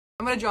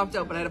I'm gonna drop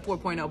out, but I had a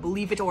 4.0,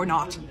 believe it or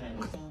not.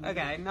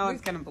 Okay, no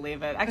one's gonna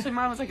believe it. Actually,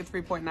 mine was like a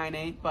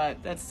 3.98,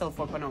 but that's still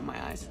 4.0 in my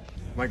eyes.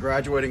 My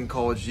graduating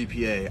college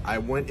GPA, I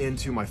went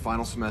into my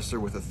final semester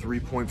with a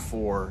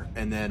 3.4,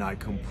 and then I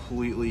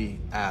completely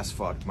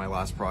ass-fucked my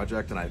last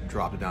project, and I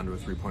dropped it down to a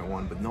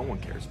 3.1, but no one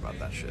cares about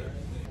that shit.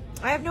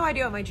 I have no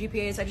idea what my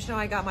GPA is. I just know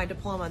I got my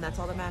diploma, and that's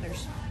all that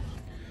matters.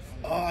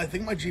 I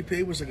think my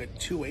GPA was like a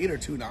 2.8 or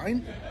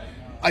 2.9.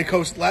 I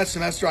coasted last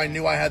semester. I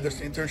knew I had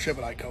this internship,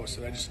 and I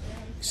coasted.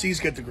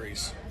 C's get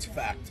degrees. It's a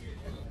fact.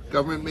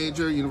 Government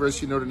major,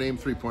 University of Notre Dame,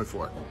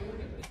 3.4.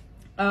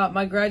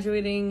 My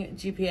graduating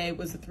GPA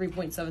was a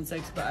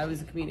 3.76, but I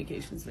was a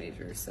communications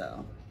major,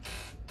 so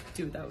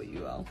do with that what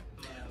you will.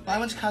 I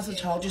went to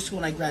cosmetology school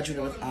and I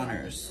graduated with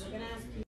honors.